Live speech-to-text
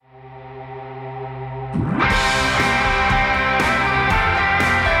Welcome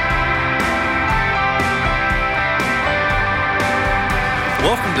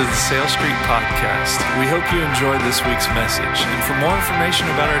to the Sale Street Podcast. We hope you enjoyed this week's message. And for more information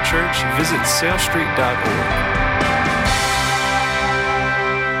about our church, visit salestreet.org.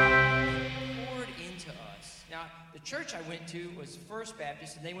 Poured into us. Now, the church I went to was First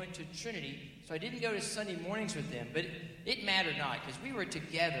Baptist, and they went to Trinity, so I didn't go to Sunday mornings with them, but it mattered not, because we were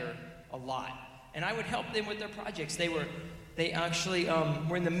together a lot, and I would help them with their projects. They actually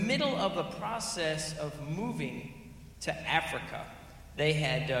were in the middle of the process of moving to Africa. They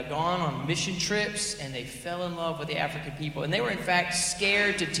had gone on mission trips, and they fell in love with the African people. And they were, in fact,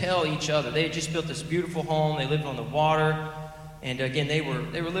 scared to tell each other. They had just built this beautiful home. They lived on the water. And again, they were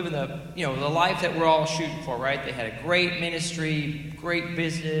living the life that we're all shooting for, right? They had a great ministry, great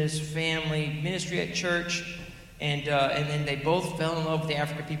business, family, ministry at church. And then they both fell in love with the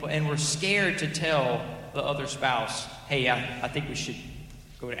African people and were scared to tell the other spouse, hey, I think we should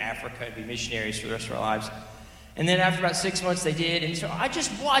go to Africa and be missionaries for the rest of our lives. And then after about 6 months, they did. And so I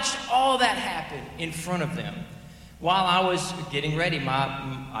just watched all that happen in front of them while I was getting ready.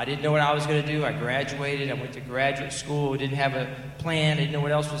 I didn't know what I was going to do. I graduated. I went to graduate school. Didn't have a plan. Didn't know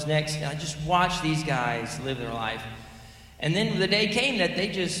what else was next. And I just watched these guys live their life. And then the day came that they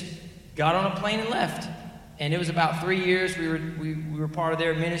just got on a plane and left. And it was about 3 years. We were part of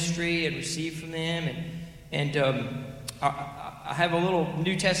their ministry and received from them. And I have a little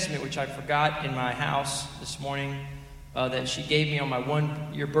New Testament, which I forgot in my house this morning, that she gave me on my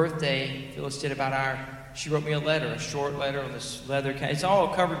 1-year birthday. Phyllis did she wrote me a short letter on this leather. It's all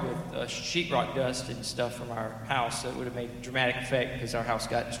covered with sheetrock dust and stuff from our house, so it would have made a dramatic effect because our house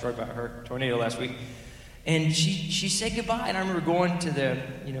got destroyed by a tornado last week. And she said goodbye, and I remember going to the,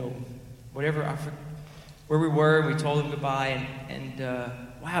 where we were, we told them goodbye, and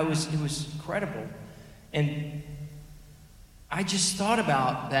wow, it was incredible. And I just thought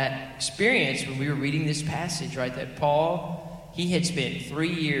about that experience when we were reading this passage, right? That Paul, he had spent 3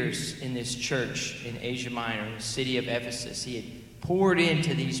 years in this church in Asia Minor, in the city of Ephesus. He had poured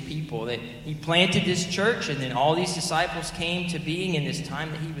into these people. That he planted this church, and then all these disciples came to being in this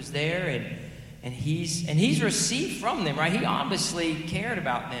time that he was there, and he's received from them, right? He obviously cared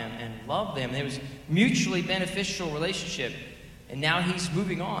about them and loved them. It was a mutually beneficial relationship. And now he's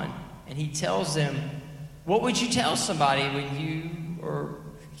moving on, and he tells them, what would you tell somebody when you are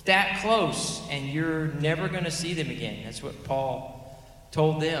that close and you're never going to see them again? That's what Paul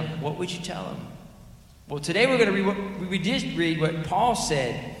told them. What would you tell them? Well, today we're going to read we did read what Paul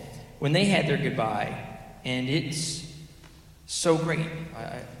said when they had their goodbye, and it's so great.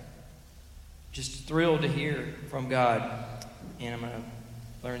 I just thrilled to hear from God, and I'm going to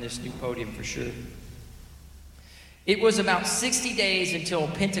learn this new podium for sure. It was about 60 days until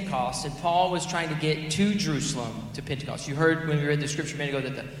Pentecost, and Paul was trying to get to Jerusalem to Pentecost. You heard when we read the scripture a minute ago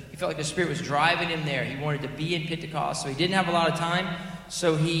that he felt like the Spirit was driving him there. He wanted to be in Pentecost, so he didn't have a lot of time.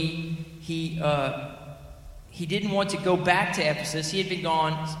 So he didn't want to go back to Ephesus. He had been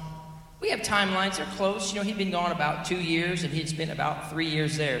gone. We have timelines; they're close. He'd been gone about 2 years, and he had spent about 3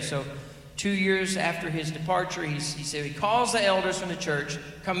 years there. So 2 years after his departure, he said he calls the elders from the church,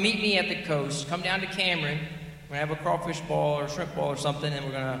 "Come meet me at the coast. Come down to Cameron. We're going to have a crawfish ball or a shrimp ball or something, and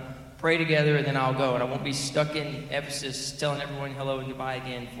we're going to pray together, and then I'll go. And I won't be stuck in Ephesus telling everyone hello and goodbye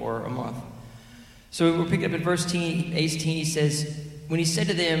again for a month." So we're picking up in verse 18. He says, when he said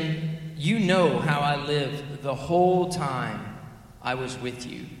to them, "You know how I lived the whole time I was with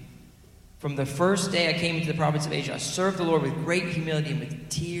you. From the first day I came into the province of Asia, I served the Lord with great humility and with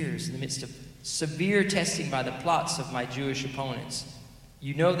tears in the midst of severe testing by the plots of my Jewish opponents.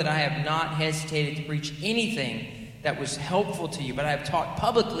 You know that I have not hesitated to preach anything that was helpful to you, but I have taught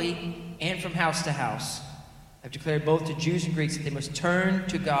publicly and from house to house. I've declared both to Jews and Greeks that they must turn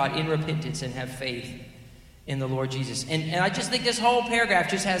to God in repentance and have faith in the Lord Jesus." And I just think this whole paragraph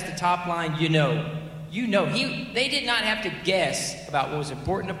just has the top line, you know. They did not have to guess about what was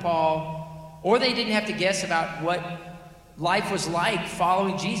important to Paul, or they didn't have to guess about what life was like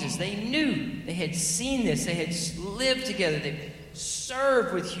following Jesus. They knew. They had seen this. They had lived together. They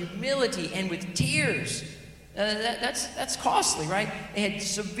served with humility and with tears. That's costly, right? They had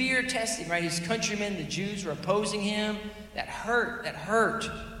severe testing, right? His countrymen, the Jews, were opposing him. That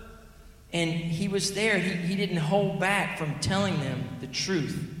hurt. And he was there. He didn't hold back from telling them the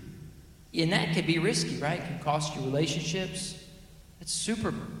truth. And that could be risky, right? It can cost you relationships. It's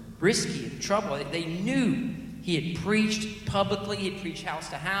super risky and trouble. They knew he had preached publicly. He had preached house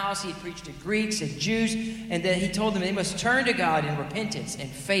to house. He had preached to Greeks and Jews. And then he told them they must turn to God in repentance and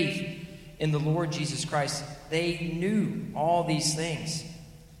faith in the Lord Jesus Christ. They knew all these things.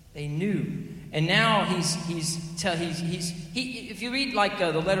 They knew. And now if you read like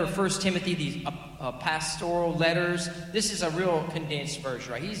the letter of 1 Timothy, these pastoral letters, this is a real condensed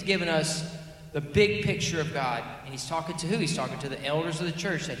version, right? He's given us the big picture of God. And he's talking to who? He's talking to the elders of the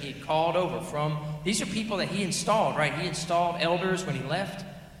church that he had called over from. These are people that he installed, right? He installed elders when he left.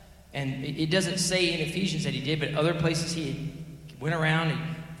 And it doesn't say in Ephesians that he did, but other places he went around and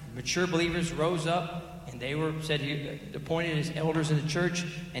mature believers rose up. And they were appointed as elders in the church,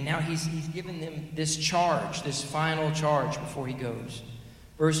 and now he's given them this charge, this final charge before he goes.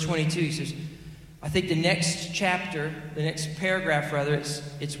 Verse 22, he says, I think the next chapter, the next paragraph rather,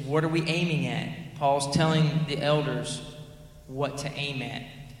 it's what are we aiming at? Paul's telling the elders what to aim at. He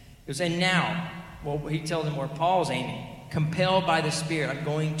goes, and now, well, he tells them where Paul's aiming. Compelled by the Spirit, I'm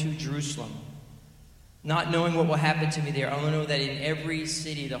going to Jerusalem. Not knowing what will happen to me there, I only know that in every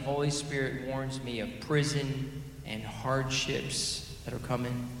city the Holy Spirit warns me of prison and hardships that are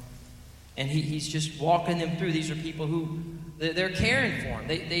coming. And he's just walking them through. These are people who, they're caring for them.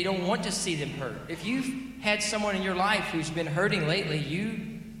 They don't want to see them hurt. If you've had someone in your life who's been hurting lately,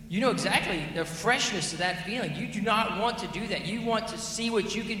 you know exactly the freshness of that feeling. You do not want to do that. You want to see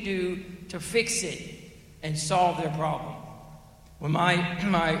what you can do to fix it and solve their problem. When my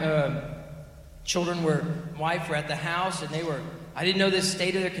children were at the house, and I didn't know the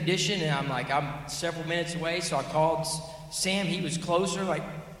state of their condition, and I'm several minutes away, so I called Sam. He was closer,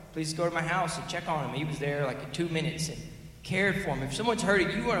 please go to my house and check on him. He was there in 2 minutes and cared for him. If someone's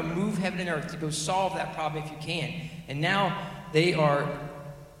hurting, you want to move heaven and earth to go solve that problem if you can. And now they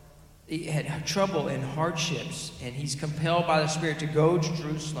had trouble and hardships, and he's compelled by the Spirit to go to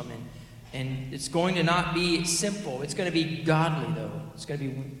Jerusalem, and it's going to not be simple. It's going to be godly, though. It's going to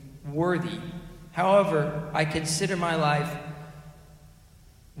be worthy. However, I consider my life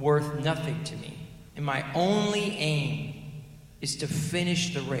worth nothing to me. And my only aim is to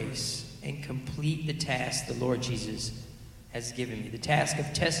finish the race and complete the task the Lord Jesus has given me. The task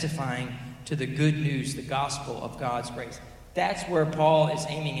of testifying to the good news, the gospel of God's grace. That's where Paul is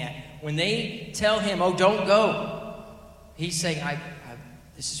aiming at. When they tell him, oh, don't go, he's saying,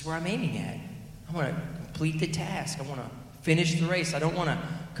 this is where I'm aiming at. I want to complete the task. I want to finish the race. I don't want to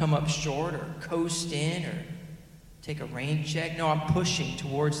come up short or coast in or take a rain check. No, I'm pushing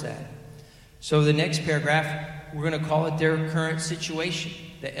towards that. So the next paragraph, we're going to call it their current situation.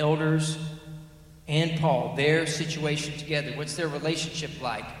 The elders and Paul, their situation together. What's their relationship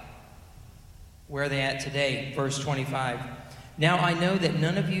like? Where are they at today? Verse 25. Now I know that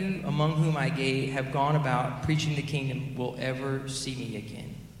none of you among whom I have gone about preaching the kingdom will ever see me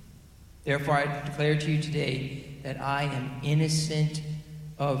again. Therefore I declare to you today that I am innocent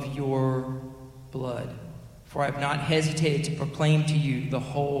of your blood. For I have not hesitated to proclaim to you the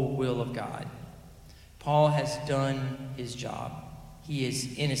whole will of God. Paul has done his job. He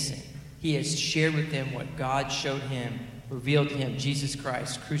is innocent. He has shared with them what God showed him, revealed to him, Jesus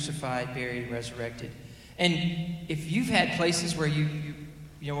Christ, crucified, buried, resurrected. And if you've had places where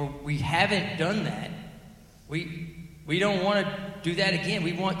where we haven't done that, we don't want to do that again.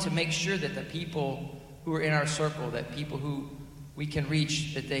 We want to make sure that the people who are in our circle, that people who we can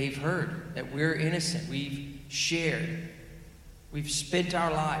reach, that they've heard, that we're innocent. We've shared. We've spent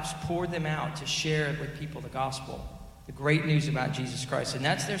our lives, poured them out to share with people the gospel, the great news about Jesus Christ. And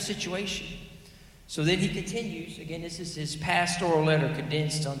that's their situation. So then he continues. Again, this is his pastoral letter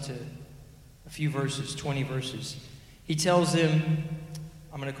condensed onto a few verses, 20 verses. He tells them,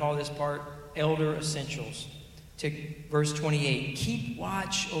 I'm going to call this part Elder Essentials. To verse 28, keep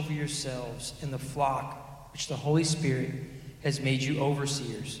watch over yourselves in the flock which the Holy Spirit has made you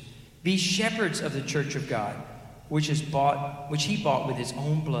overseers. Be shepherds of the church of God, which he bought with his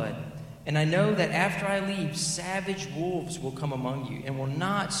own blood. And I know that after I leave, savage wolves will come among you and will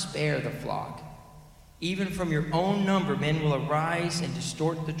not spare the flock. Even from your own number, men will arise and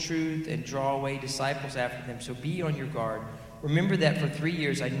distort the truth and draw away disciples after them. So be on your guard. Remember that for 3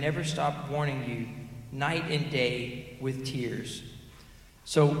 years I never stopped warning you, night and day with tears.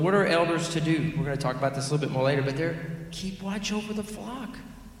 So what are elders to do? We're going to talk about this a little bit more later, but keep watch over the flock.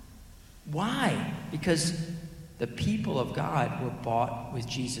 Why? Because the people of God were bought with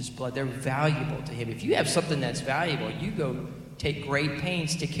Jesus' blood. They're valuable to him. If you have something that's valuable, you go take great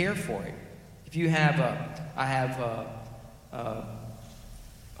pains to care for it. If you have I have a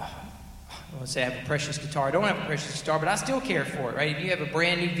precious guitar. I don't have a precious guitar, but I still care for it, right? If you have a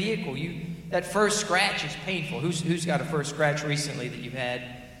brand new vehicle, that first scratch is painful. Who's got a first scratch recently that you've had?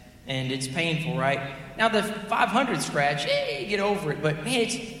 And it's painful, right? Now the 500 scratch, you get over it. But man,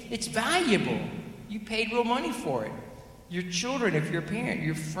 it's valuable. You paid real money for it. Your children, if you're a parent,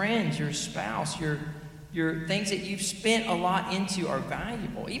 your friends, your spouse, your your things that you've spent a lot into are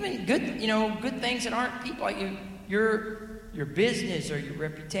valuable. Even good things that aren't people, like your business or your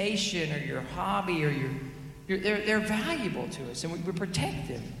reputation or your hobby or they're valuable to us, and we protect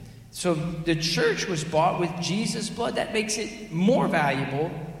them. So the church was bought with Jesus' blood. That makes it more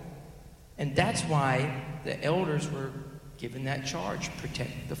valuable, and that's why the elders were given that charge: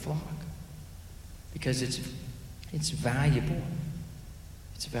 protect the flock, because it's valuable.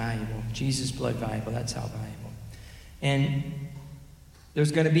 It's valuable. Jesus' blood valuable. That's how valuable. And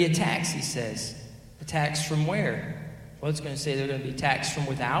there's going to be a tax, he says. A tax from where? Well, it's going to say they're going to be taxed from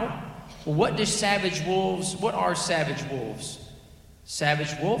without. Well, what are savage wolves?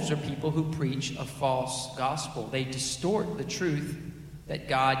 Savage wolves are people who preach a false gospel. They distort the truth that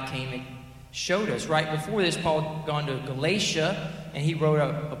God came and showed us. Right before this, Paul had gone to Galatia, and he wrote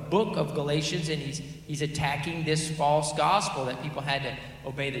a book of Galatians, and he's attacking this false gospel that people had to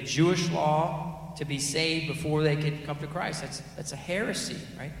obey the Jewish law to be saved before they could come to Christ. That's a heresy,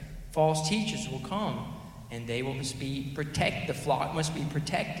 right? False teachers will come, and they must be protected. The flock must be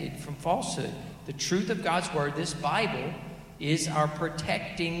protected from falsehood. The truth of God's word, this Bible, is our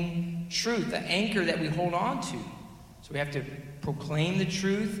protecting truth, the anchor that we hold on to. So we have to proclaim the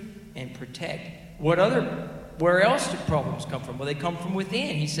truth and protect. Where else do problems come from? Well, they come from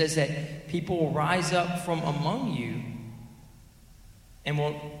within. He says that people will rise up from among you and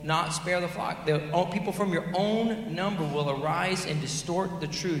will not spare the flock. People from your own number will arise and distort the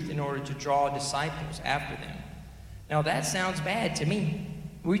truth in order to draw disciples after them. Now, that sounds bad to me.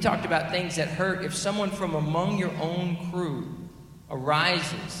 We talked about things that hurt. If someone from among your own crew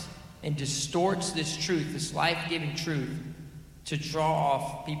arises and distorts this truth, this life-giving truth, to draw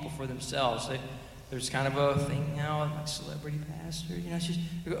off people for themselves. There's kind of a thing now, like celebrity pastor,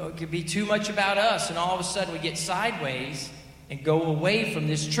 it could be too much about us, and all of a sudden we get sideways and go away from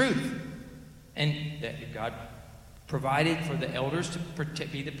this truth. And that God provided for the elders to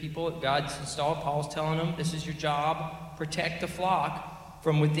be the people that God's installed. Paul's telling them, this is your job, protect the flock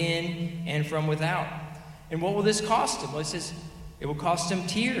from within and from without. And what will this cost them? Well, it says it will cost them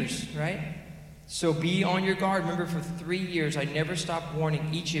tears, right? So be on your guard. Remember, for 3 years, I never stopped warning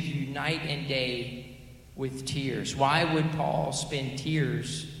each of you night and day with tears. Why would Paul spend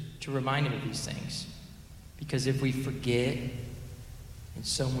tears to remind him of these things? Because if we forget and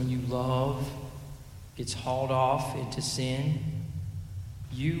someone you love gets hauled off into sin,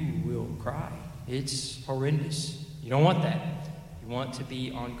 you will cry. It's horrendous. You don't want that. You want to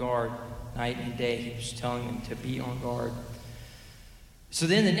be on guard night and day. He was telling them to be on guard. So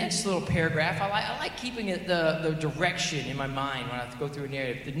then the next little paragraph, I like keeping it the direction in my mind when I have to go through a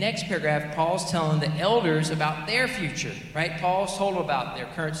narrative. The next paragraph, Paul's telling the elders about their future, right? Paul's told them about their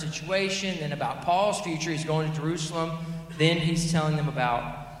current situation, then about Paul's future. He's going to Jerusalem. Then he's telling them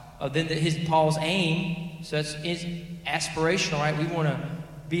about Paul's aim. So it's aspirational, right? We want to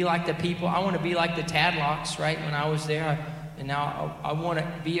be like the people. I want to be like the Tadlocks, right? When I was there, and now I want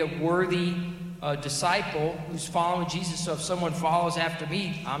to be a worthy disciple who's following Jesus. So if someone follows after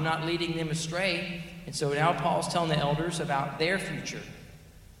me, I'm not leading them astray. And so now Paul's telling the elders about their future.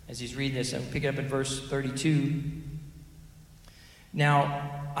 As he's reading this, I'm picking up in verse 32.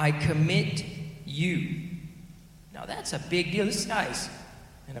 Now, I commit you. Now, that's a big deal. This guy's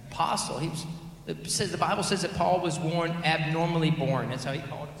an apostle. The Bible says that Paul was abnormally born. That's how he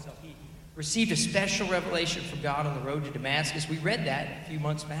called himself. He received a special revelation from God on the road to Damascus. We read that a few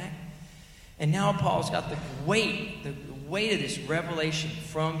months back. And now Paul's got the weight of this revelation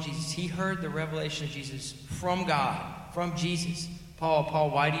from Jesus. He heard the revelation of Jesus from God, from Jesus.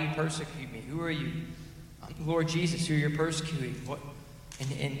 Paul, why do you persecute me? Who are you? I'm Lord Jesus, who you're persecuting. What?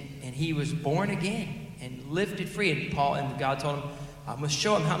 And he was born again and lifted free. And God told him, I must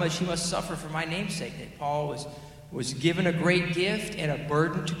show him how much he must suffer for my name's sake. That Paul was given a great gift and a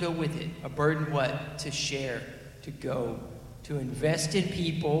burden to go with it. A burden what? To share, to go, to invest in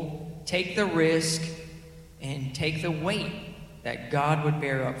people, take the risk, and take the weight that God would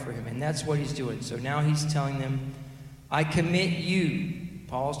bear up for him. And that's what he's doing. So now he's telling them, I commit you,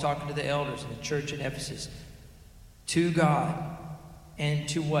 Paul's talking to the elders in the church in Ephesus, to God. And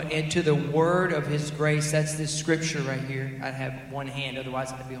to what? And to the word of his grace. That's this scripture right here. I have one hand,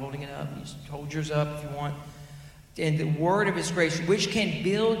 otherwise I'd be holding it up. You just hold yours up if you want. And the word of his grace, which can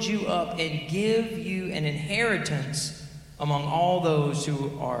build you up and give you an inheritance among all those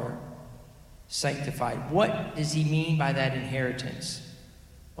who are sanctified. What does he mean by that inheritance?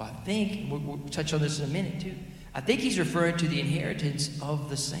 Well, I think, we'll touch on this in a minute too. I think he's referring to the inheritance of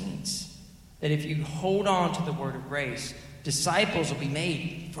the saints. That if you hold on to the word of grace, disciples will be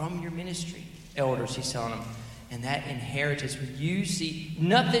made from your ministry. Elders, he's telling them. And that inheritance, when you see,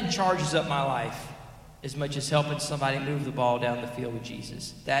 nothing charges up my life as much as helping somebody move the ball down the field with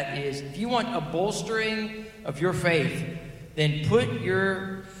Jesus. That is, if you want a bolstering of your faith, then put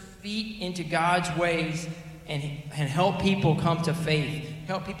your feet into God's ways and help people come to faith.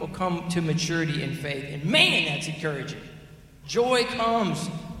 Help people come to maturity in faith. And man, that's encouraging. Joy comes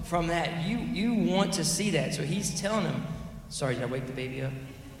from that. You want to see that. So he's telling them, sorry, did I wake the baby up?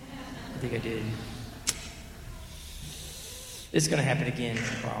 I think I did. It's going to happen again,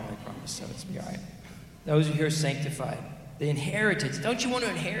 I promise. So it's be all right. Those who are sanctified. The inheritance. Don't you want to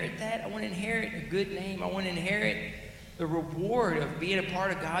inherit that? I want to inherit a good name. I want to inherit the reward of being a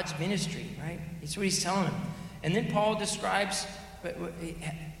part of God's ministry, right? That's what he's telling them. And then Paul describes,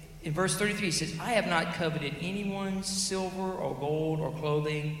 in verse 33, he says, I have not coveted anyone's silver or gold or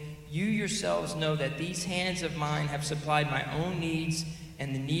clothing. You yourselves know that these hands of mine have supplied my own needs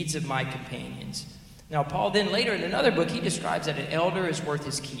and the needs of my companions. Now, Paul then later in another book, he describes that an elder is worth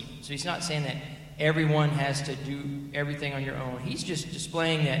his keep. So he's not saying that everyone has to do everything on your own. He's just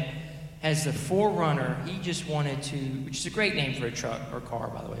displaying that as the forerunner, he just wanted to, which is a great name for a truck or car,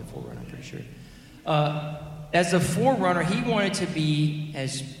 by the way, forerunner, I'm pretty sure. As the forerunner, he wanted to be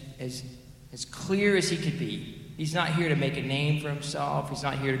as clear as he could be. He's not here to make a name for himself. He's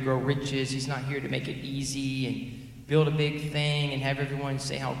not here to grow riches. He's not here to make it easy and build a big thing and have everyone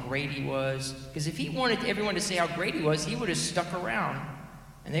say how great he was. Because if he wanted everyone to say how great he was, he would have stuck around.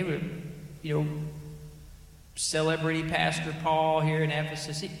 And they would have, celebrity Pastor Paul here in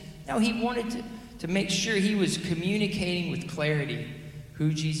Ephesus. No, he wanted to make sure he was communicating with clarity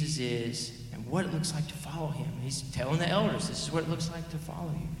who Jesus is and what it looks like to follow him. He's telling the elders, this is what it looks like to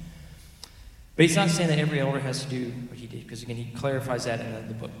follow you. But he's not saying that every elder has to do what he did, because again, he clarifies that in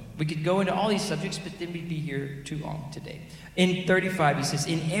the book. We could go into all these subjects, but then we'd be here too long today. In 35, he says,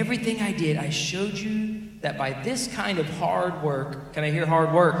 in everything I did, I showed you that by this kind of hard work, can I hear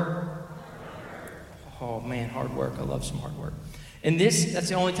hard work? Oh man, hard work. I love some hard work. And that's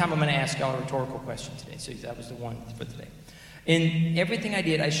the only time I'm going to ask y'all a rhetorical question today. So that was the one for today. In everything I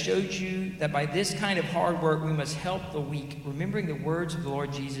did, I showed you that by this kind of hard work, we must help the weak, remembering the words of the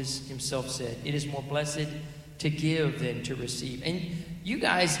Lord Jesus himself said, it is more blessed to give than to receive. And you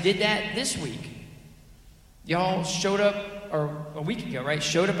guys did that this week. Y'all showed up, or a week ago, right?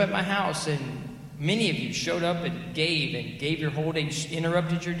 Showed up at my house, and many of you showed up and gave your whole day,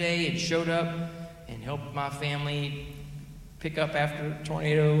 interrupted your day and showed up and helped my family pick up after a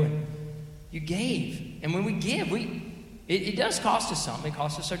tornado, and you gave. And when we give, it does cost us something. It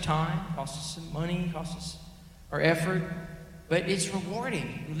costs us our time, it costs us some money, it costs us our effort, but it's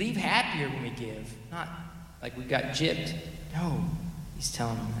rewarding. We leave happier when we give, not like we got gypped. No, he's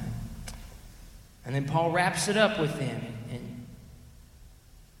telling them that. And then Paul wraps it up with them, and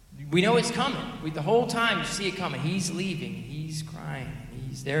we know it's coming. The whole time you see it coming. He's leaving, he's crying,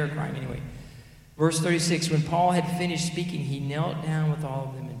 he's there crying anyway. Verse 36, when Paul had finished speaking, he knelt down with all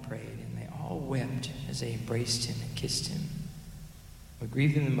of them and prayed, and they all wept as they embraced him and kissed him. What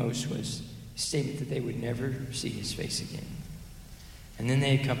grieved them the most was his statement that they would never see his face again. And then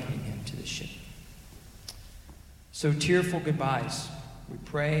they accompanied him to the ship. So tearful goodbyes. We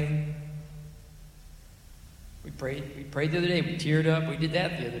pray. We prayed the other day. We teared up. We did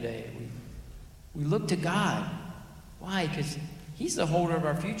that the other day. We look to God. Why? Because he's the holder of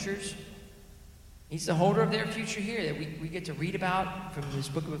our futures. He's the holder of their future here that we get to read about from this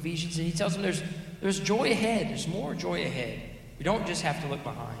book of Ephesians. And he tells them there's joy ahead. There's more joy ahead. We don't just have to look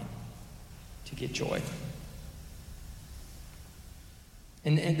behind to get joy.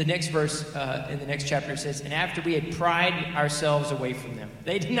 And the next verse in the next chapter says, and after we had pried ourselves away from them.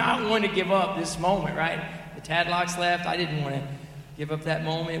 They did not want to give up this moment, right? The Tadlocks left. I didn't want to give up that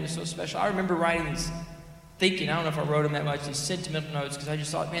moment. It was so special. I remember writing these, thinking, I don't know if I wrote them that much, these sentimental notes, because I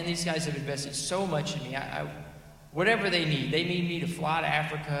just thought, man, these guys have invested so much in me. Whatever they need me to fly to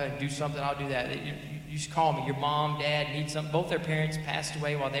Africa and do something, I'll do that. You just call me. Your mom, dad need something. Both their parents passed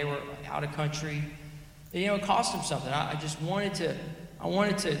away while they were out of country. It cost them something. I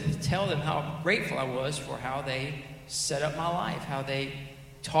wanted to tell them how grateful I was for how they set up my life, how they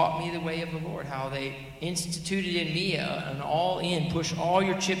taught me the way of the Lord, how they instituted in me an all-in, push all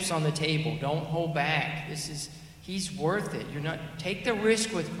your chips on the table, don't hold back. He's worth it. Take the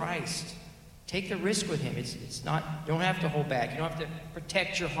risk with Christ. Take the risk with him. It's not, you don't have to hold back. You don't have to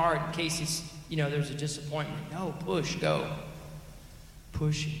protect your heart in case there's a disappointment. No, push, go.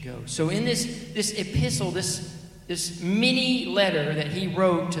 Push and go. So in this epistle, this mini letter that he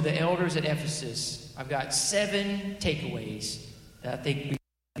wrote to the elders at Ephesus, I've got 7 takeaways that I think we can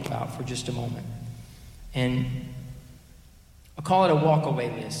think about for just a moment. And I'll call it a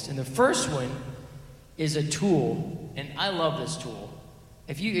walk-away list. And the first one is a tool, and I love this tool.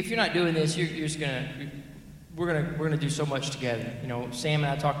 if you're not doing this, you're just we're gonna do so much together. You know, Sam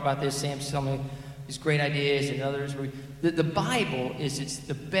and I talk about this. Sam's telling me these great ideas, and others. The Bible it's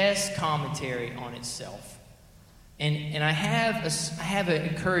the best commentary on itself. And I have an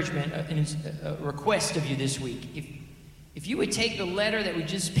encouragement, a request of you this week. If you would take the letter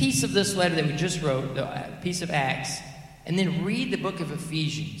piece of this letter that we just wrote, the piece of Acts, and then read the book of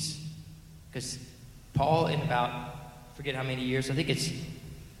Ephesians, because Paul, in about, forget how many years, I think it's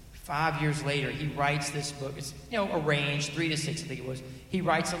 5 years later, he writes this book. It's, arranged 3 to 6, I think it was. He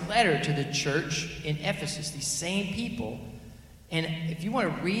writes a letter to the church in Ephesus, these same people. And if you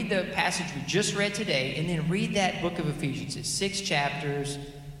want to read the passage we just read today, and then read that book of Ephesians, it's 6 chapters.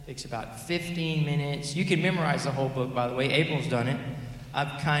 Takes about 15 minutes. You can memorize the whole book, by the way. April's done it.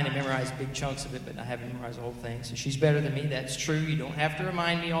 I've kind of memorized big chunks of it, but I haven't memorized the whole thing. So she's better than me. That's true. You don't have to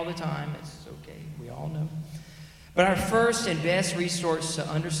remind me all the time. It's okay. We all know. But our first and best resource to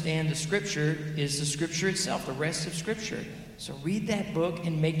understand the Scripture is the Scripture itself, the rest of Scripture. So read that book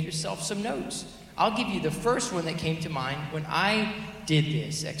and make yourself some notes. I'll give you the first one that came to mind when I did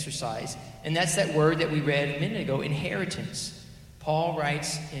this exercise, and that's that word that we read a minute ago, inheritance. Paul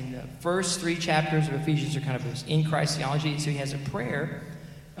writes in the first 3 chapters of Ephesians are kind of his in Christ theology. So he has a prayer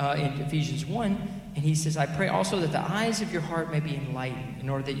in Ephesians 1, and he says, I pray also that the eyes of your heart may be enlightened, in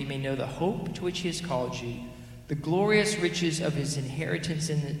order that you may know the hope to which he has called you, the glorious riches of his inheritance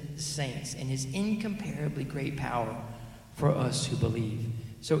in the saints, and his incomparably great power for us who believe.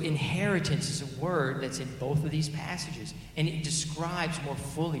 So inheritance is a word that's in both of these passages, and it describes more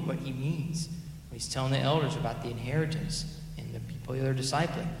fully what he means. He's telling the elders about the inheritance and the people they're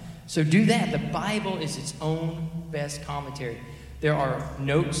discipling. So do that. The Bible is its own best commentary. There are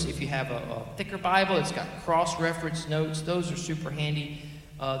notes. If you have a thicker Bible, it's got cross-reference notes. Those are super handy.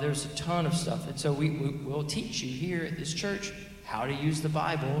 There's a ton of stuff. And so we'll teach you here at this church how to use the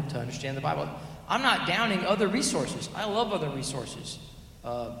Bible to understand the Bible. I'm not downing other resources. I love other resources.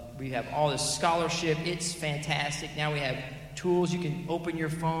 We have all this scholarship. It's fantastic. Now we have tools. You can open your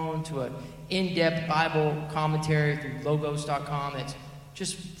phone to an in-depth Bible commentary through logos.com. That's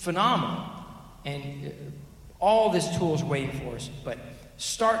just phenomenal. And all this tools waiting for us. But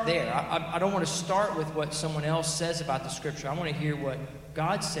start there. I don't want to start with what someone else says about the Scripture. I want to hear what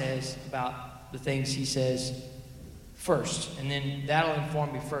God says about the things he says first. And then that'll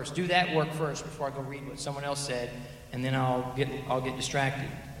inform me first. Do that work first before I go read what someone else said. And then I'll get distracted.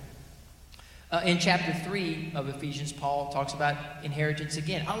 In chapter 3 of Ephesians, Paul talks about inheritance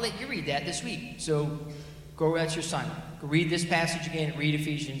again. I'll let you read that this week. So that's your assignment. Go read this passage again, read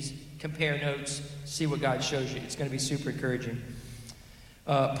Ephesians, compare notes, see what God shows you. It's going to be super encouraging.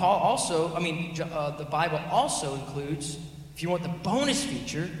 The Bible also includes, if you want the bonus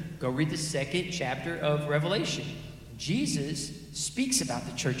feature, go read the 2nd chapter of Revelation. Jesus speaks about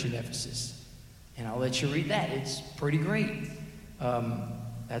the church in Ephesus. And I'll let you read that. It's pretty great.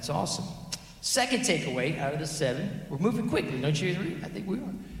 That's awesome. Second takeaway out of the 7, we're moving quickly, don't you agree? I think we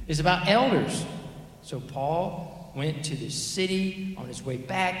are, is about elders. So Paul went to this city on his way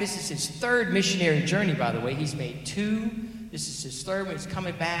back. This is his 3rd missionary journey, by the way. He's made 2. This is his 3rd one. He's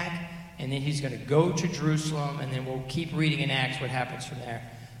coming back, and then he's going to go to Jerusalem, and then we'll keep reading in Acts what happens from there.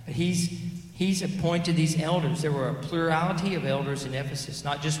 But he's appointed these elders. There were a plurality of elders in Ephesus,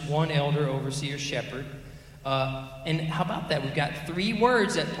 not just one elder, overseer, shepherd. And how about that? We've got 3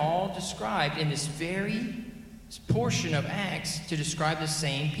 words that Paul described in this very portion of Acts to describe the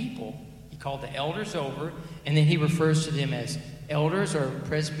same people. He called the elders over, and then he refers to them as elders or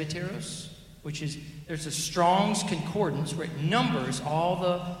presbyteros, which is, there's a Strong's Concordance where it numbers all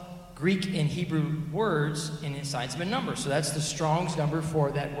the Greek and Hebrew words and assigns them a number. So that's the Strong's number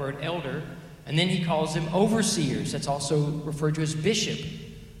for that word elder. And then he calls them overseers. That's also referred to as bishop.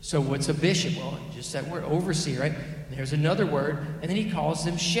 So what's a bishop? Well, just that word, overseer, right? And there's another word. And then he calls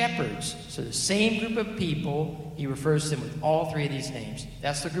them shepherds. So the same group of people, he refers to them with all 3 of these names.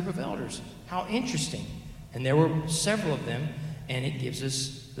 That's the group of elders. How interesting. And there were several of them. And it gives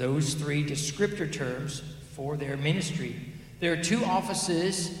us those 3 descriptor terms for their ministry. There are 2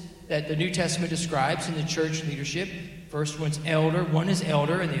 offices that the New Testament describes in the church leadership. First one's elder. One is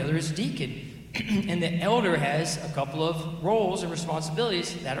elder, and the other is deacon. And the elder has a couple of roles and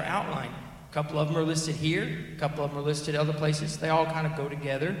responsibilities that are outlined. A couple of them are listed here. A couple of them are listed other places. They all kind of go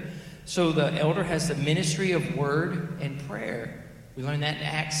together. So the elder has the ministry of word and prayer. We learned that in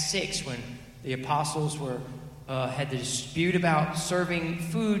Acts 6 when the apostles had the dispute about serving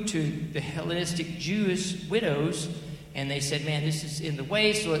food to the Hellenistic Jewish widows. And they said, man, this is in the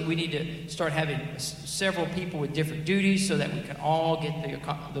way, so we need to start having several people with different duties so that we can all get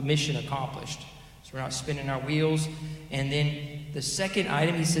the mission accomplished. So we're not spinning our wheels. And then the second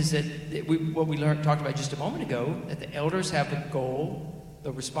item, he says that what we talked about just a moment ago, that the elders have the goal,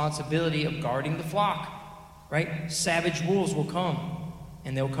 the responsibility of guarding the flock, right? Savage wolves will come,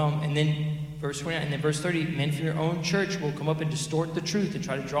 and they'll come, and then verse 29, and then verse 30, men from your own church will come up and distort the truth and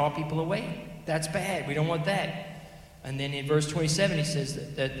try to draw people away. That's bad. We don't want that. And then in verse 27, he says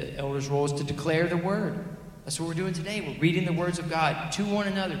that the elders' role is to declare the word. That's what we're doing today. We're reading the words of God to one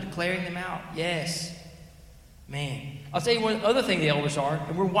another, declaring them out. Yes. Man. I'll tell you one other thing the elders are,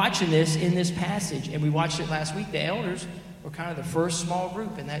 and we're watching this in this passage, and we watched it last week. The elders were kind of the first small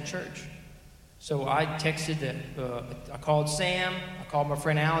group in that church. So I texted I called Sam, I called my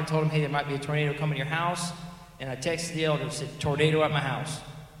friend Alan, told him, hey, there might be a tornado coming to your house. And I texted the elders, said, tornado at my house.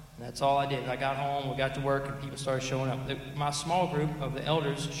 And that's all I did. I got home, we got to work, and people started showing up. My small group of the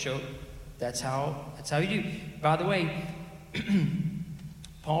elders showed. That's how you do. By the way,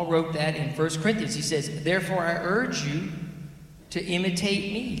 Paul wrote that in 1 Corinthians. He says, therefore I urge you to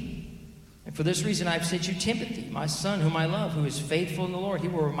imitate me. And for this reason I've sent you Timothy, my son, whom I love, who is faithful in the Lord. He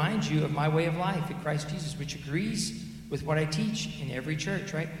will remind you of my way of life in Christ Jesus, which agrees with what I teach in every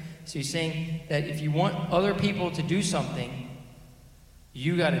church, right? So he's saying that if you want other people to do something,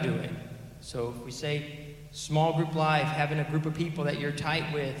 you got to do it. So if we say small group life, having a group of people that you're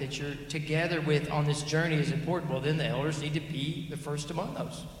tight with, that you're together with on this journey is important, well, then the elders need to be the first among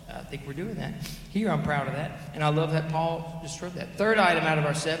those. I think we're doing that. Here, I'm proud of that. And I love that Paul just wrote that. Third item out of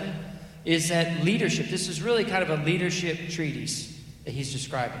our 7 is that leadership. This is really kind of a leadership treatise that he's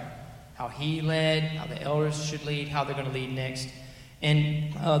describing. How he led, how the elders should lead, how they're going to lead next.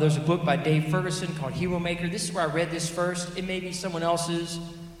 And there's a book by Dave Ferguson called Hero Maker. This is where I read this first. It may be someone else's.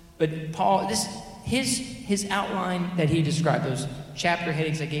 But Paul, his outline that he described, those chapter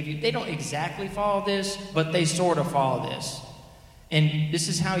headings I gave you, they don't exactly follow this, but they sort of follow this. And this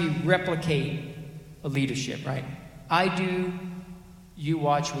is how you replicate a leadership, right? I do, you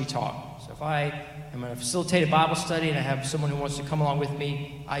watch, we talk. So if I am going to facilitate a Bible study and I have someone who wants to come along with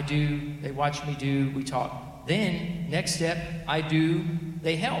me, I do, they watch me do, we talk. Then, next step, I do,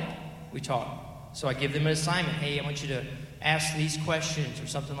 they help, we talk. So I give them an assignment. Hey, I want you to ask these questions or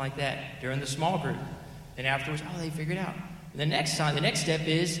something like that during the small group. Then afterwards, they figure it out. And the next step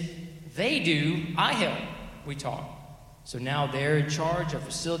is they do, I help, we talk. So now they're in charge of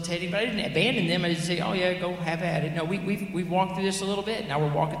facilitating, but I didn't abandon them. I didn't say, oh yeah, go have at it. No, we've walked through this a little bit. Now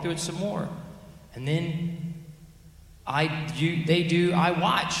we're walking through it some more. And then they do, I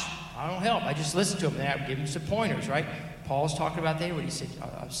watch. I don't help. I just listen to them. And I give them some pointers, right? Paul's talking about that. What he said,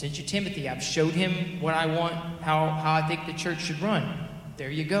 I've sent you Timothy. I've showed him what I want, how I think the church should run. There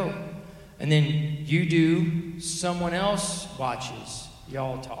you go. And then you do, someone else watches.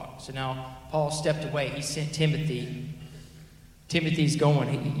 Y'all talk. So now Paul stepped away. He sent Timothy. Timothy's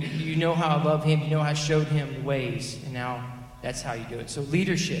going. You know how I love him. You know how I showed him the ways. And now that's how you do it. So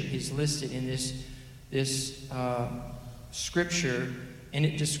leadership is listed in this scripture. And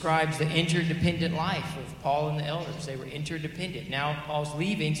it describes the interdependent life of Paul and the elders. They were interdependent. Now Paul's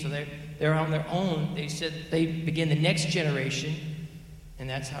leaving, so they're on their own. They said they begin the next generation, and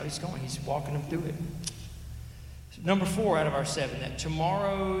that's how he's going. He's walking them through it. So number 4 out of our 7, that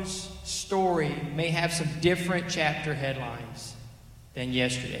tomorrow's story may have some different chapter headlines than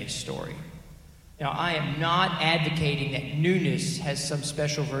yesterday's story. Now, I am not advocating that newness has some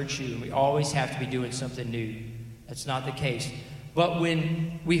special virtue, and we always have to be doing something new. That's not the case. But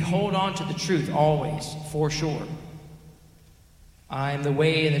when we hold on to the truth, always, for sure. I am the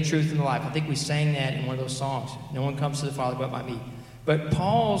way and the truth and the life. I think we sang that in one of those songs. No one comes to the Father but by me. But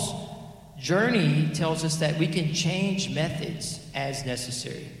Paul's journey tells us that we can change methods as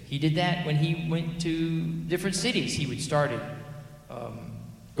necessary. He did that when he went to different cities. He would start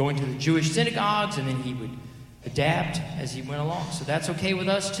going to the Jewish synagogues, and then he would adapt as he went along. So that's okay with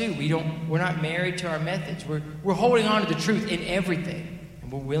us too. We're not married to our methods. We're holding on to the truth in everything,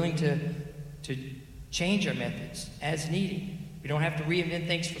 and we're willing to change our methods as needed. We don't have to reinvent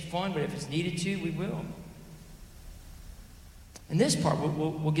things for fun, but if it's needed to, we will. In this part,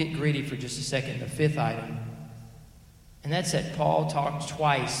 we'll get gritty for just a second. The 5th item, and that's that Paul talks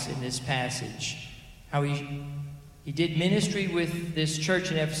twice in this passage how he did ministry with this church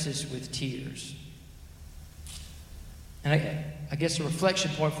in Ephesus with tears. And I guess a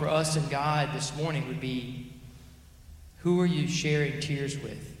reflection point for us and God this morning would be, who are you sharing tears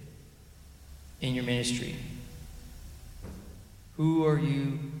with in your ministry? Who are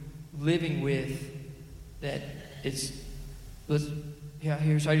you living with that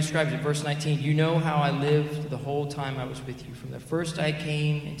here's how I described it. Verse 19, you know how I lived the whole time I was with you. From the first I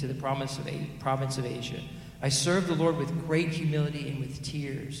came into the province of Asia, I served the Lord with great humility and with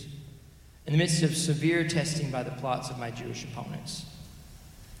tears. in the midst of severe testing by the plots of my Jewish opponents.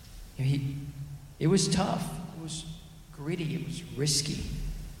 It was tough. It was gritty. It was risky.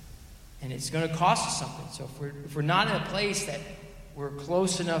 And it's going to cost us something. So if we're not in a place that we're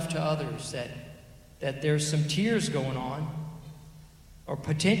close enough to others, that there's some tears going on, or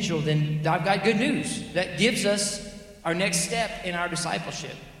potential, then I've got good news. That gives us our next step in our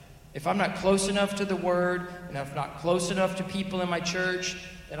discipleship. If I'm not close enough to the Word, and if I'm not close enough to people in my church,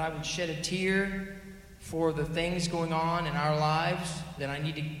 that I would shed a tear for the things going on in our lives, then I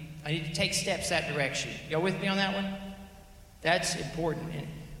need to take steps that direction. Y'all with me on that one? That's important. And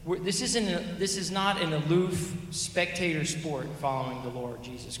this is not an aloof spectator sport following the Lord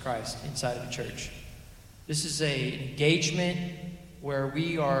Jesus Christ inside of a church. This is an engagement where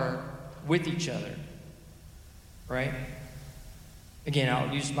we are with each other, right? Again,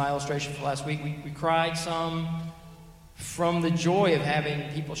 I'll use my illustration for last week. We cried some from the joy of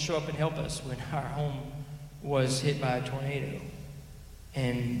having people show up and help us when our home was hit by a tornado.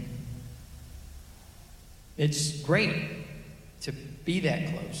 And it's great to be that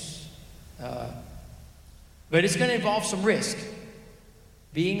close. But it's going to involve some risk.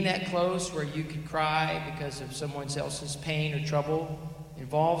 Being that close where you can cry because of someone else's pain or trouble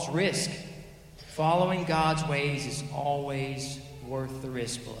involves risk. Following God's ways is always worth the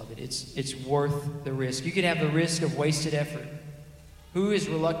risk, beloved. It's worth the risk. You could have the risk of wasted effort. Who is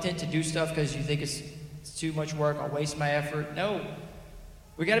reluctant to do stuff because you think it's too much work, I'll waste my effort? No.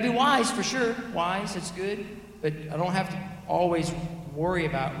 We got to be wise for sure. Wise, it's good. But I don't have to always worry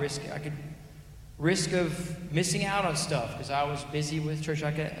about risk. I could risk of missing out on stuff because I was busy with church.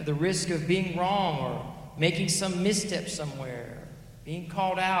 The risk of being wrong or making some misstep somewhere, being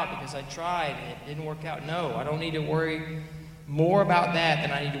called out because I tried and it didn't work out. No, I don't need to worry more about that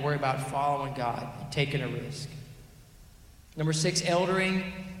than I need to worry about following God and taking a risk. Number 6, eldering,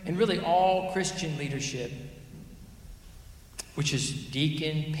 and really all Christian leadership, which is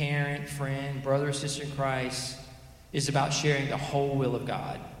deacon, parent, friend, brother or sister in Christ, is about sharing the whole will of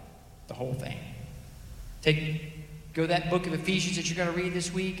God, the whole thing. Go to that book of Ephesians that you're going to read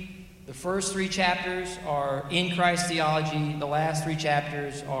this week. The first 3 chapters are in Christ theology. The last 3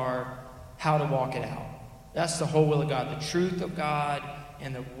 chapters are how to walk it out. That's the whole will of God, the truth of God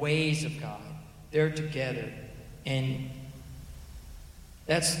and the ways of God. They're together. And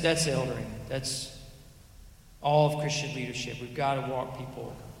that's eldering. That's all of Christian leadership. We've got to walk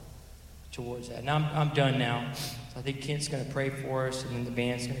people towards that. Now, I'm done now. So I think Kent's going to pray for us, and then the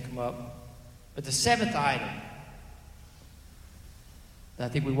band's going to come up. But the 7th item, I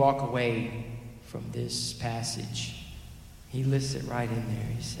think we walk away from this passage. He lists it right in there.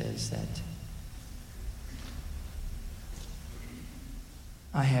 He says that,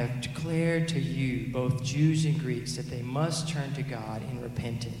 I have declared to you, both Jews and Greeks, that they must turn to God in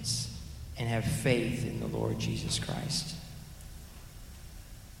repentance and have faith in the Lord Jesus Christ.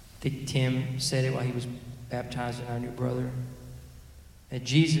 I think Tim said it while he was baptizing our new brother, that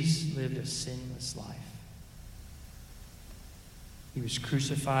Jesus lived a sinless life. He was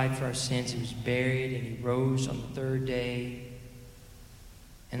crucified for our sins. He was buried, and he rose on the 3rd day.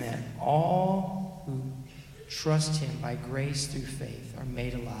 And that all who trust him by grace through faith are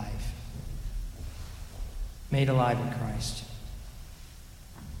made alive. Made alive in Christ.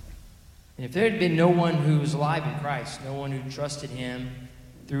 And if there had been no one who was alive in Christ, no one who trusted him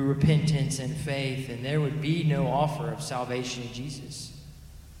through repentance and faith, then there would be no offer of salvation in Jesus.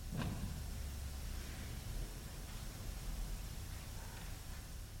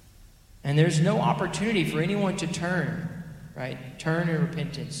 And there's no opportunity for anyone to turn, right? Turn in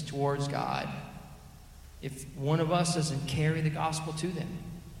repentance towards God if one of us doesn't carry the gospel to them.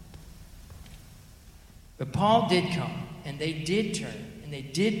 But Paul did come, and they did turn, and they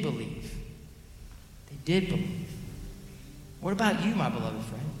did believe. They did believe. What about you, my beloved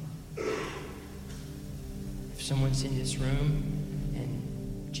friend? If someone's in this room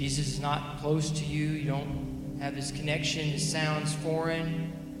and Jesus is not close to you, you don't have this connection, it sounds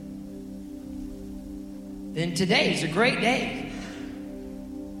foreign, then today is a great day.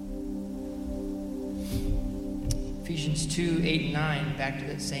 Ephesians 2, 8, and 9, back to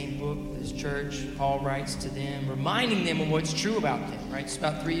that same book, this church, Paul writes to them, reminding them of what's true about them, right? It's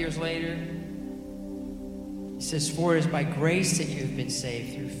about 3 years later. He says, for it is by grace that you have been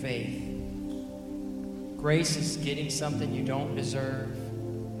saved through faith. Grace is getting something you don't deserve.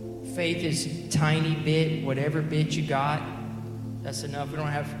 Faith is a tiny bit, whatever bit you got, that's enough. We don't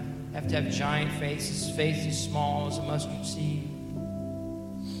have to have giant faith. Faith is small as a mustard seed.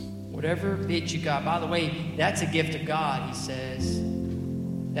 Whatever bit you got. By the way, that's a gift of God, he says.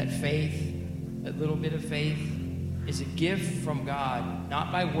 That faith, that little bit of faith, is a gift from God,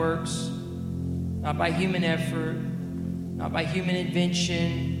 not by works, not by human effort, not by human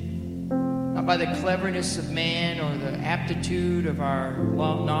invention, not by the cleverness of man or the aptitude of our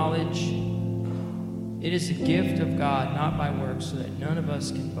knowledge. It is a gift of God, not by works, so that none of us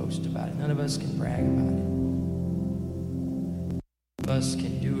can boast about it. None of us can brag about it. None of us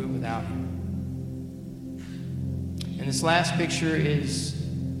can do it without Him. And this last picture is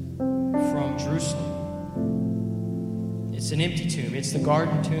from Jerusalem. It's an empty tomb. It's the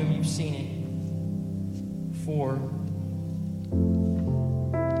garden tomb. You've seen it before.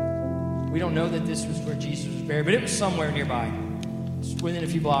 We don't know that this was where Jesus was buried, but it was somewhere nearby. It's within a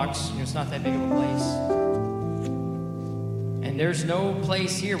few blocks. It's not that big of a place. And there's no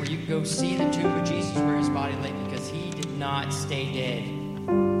place here where you can go see the tomb of Jesus where his body lay, because he did not stay dead.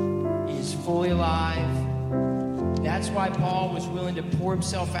 He is fully alive. That's why Paul was willing to pour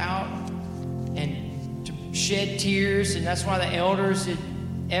himself out and to shed tears. And that's why the elders at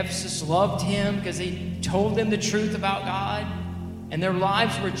Ephesus loved him, because he told them the truth about God. And their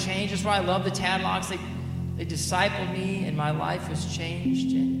lives were changed. That's why I love the Tadlocks. They discipled me, and my life has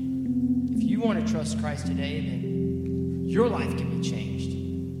changed. And if you want to trust Christ today, then your life can be changed.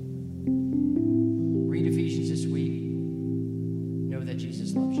 Read Ephesians this week. Know that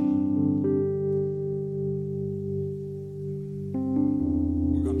Jesus loves you.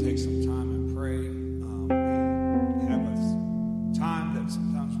 We're going to take some time and pray. We have a time that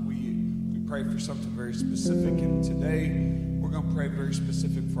sometimes we pray for something very specific. And today, we're going to pray very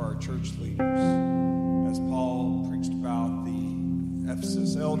specific for our church leaders. As Paul preached about the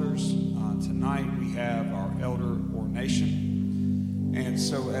Ephesus elders, tonight we have our elder ordination. And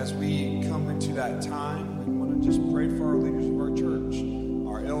so as we come into that time, we want to just pray for our leaders of our church,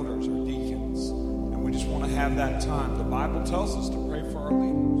 our elders, our deacons. And we just want to have that time. The Bible tells us to pray for our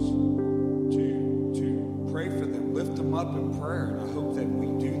leaders, to pray for them, lift them up in prayer. And I hope that we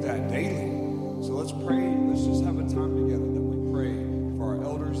do that daily. So let's pray. Let's just have a time together that we pray for our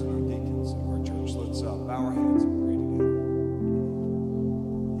elders and our deacons of our church. Let's bow our heads and pray together.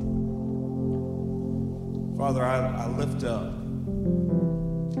 Father, I lift up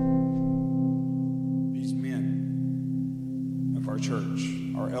these men of our church,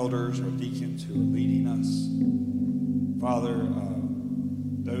 our elders, our deacons who are leading us. Father,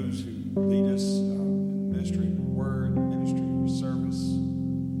 those who lead us in ministry of your word, ministry of your service.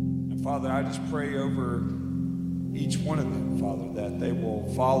 And Father, I just pray over each one of them, Father, that they will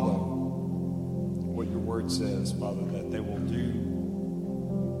follow what your word says, Father, that they will do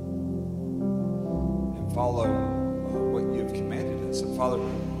and follow what you have commanded us. And Father,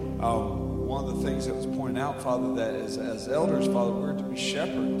 one of the things that was pointed out, Father, that as elders, Father, we're to be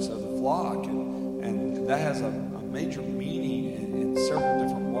shepherds of the flock, and that has a major meaning in several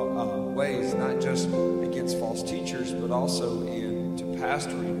different ways, not just against false teachers, but also into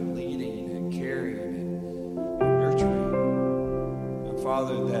pastoring and leading and caring and nurturing. And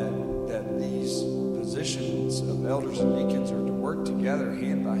Father, that these positions of elders and deacons are to work together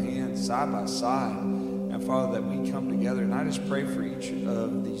hand by hand, side by side. And Father, that we come together. And I just pray for each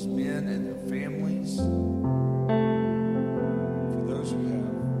of these men and their families. For those who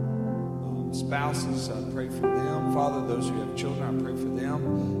have spouses, I pray for them. Father, those who have children, I pray for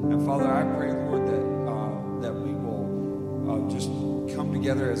them. And Father, I pray, Lord, that we will just come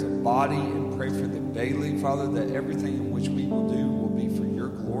together as a body and pray for them daily. Father, that everything in which we will do will be for your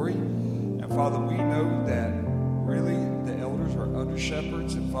glory. And Father, we know that really the elders are under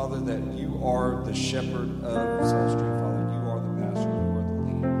shepherds, and Father, that you are the shepherd of Saul Street. Father, you are the pastor, you are the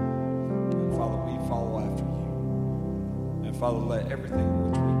leader. And Father, we follow after you. And Father, let everything in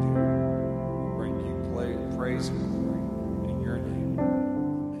which we do bring you praise and glory.